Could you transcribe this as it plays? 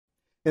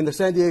In the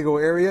San Diego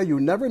area, you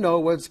never know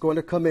what's going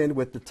to come in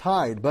with the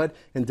tide, but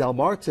in Del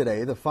Mar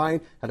today, the find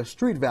had a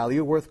street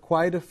value worth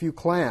quite a few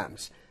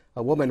clams.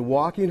 A woman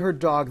walking her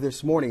dog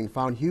this morning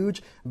found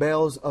huge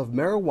bales of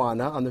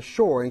marijuana on the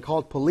shore and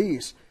called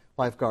police.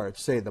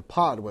 Lifeguards say the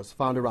pot was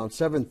found around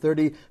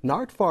 7:30,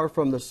 not far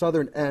from the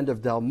southern end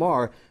of Del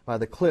Mar by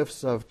the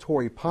cliffs of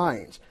Torrey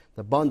Pines.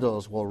 The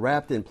bundles were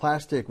wrapped in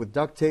plastic with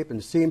duct tape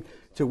and seemed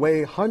to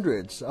weigh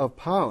hundreds of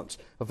pounds.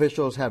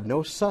 Officials have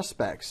no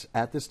suspects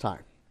at this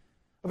time.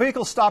 A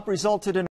vehicle stop resulted in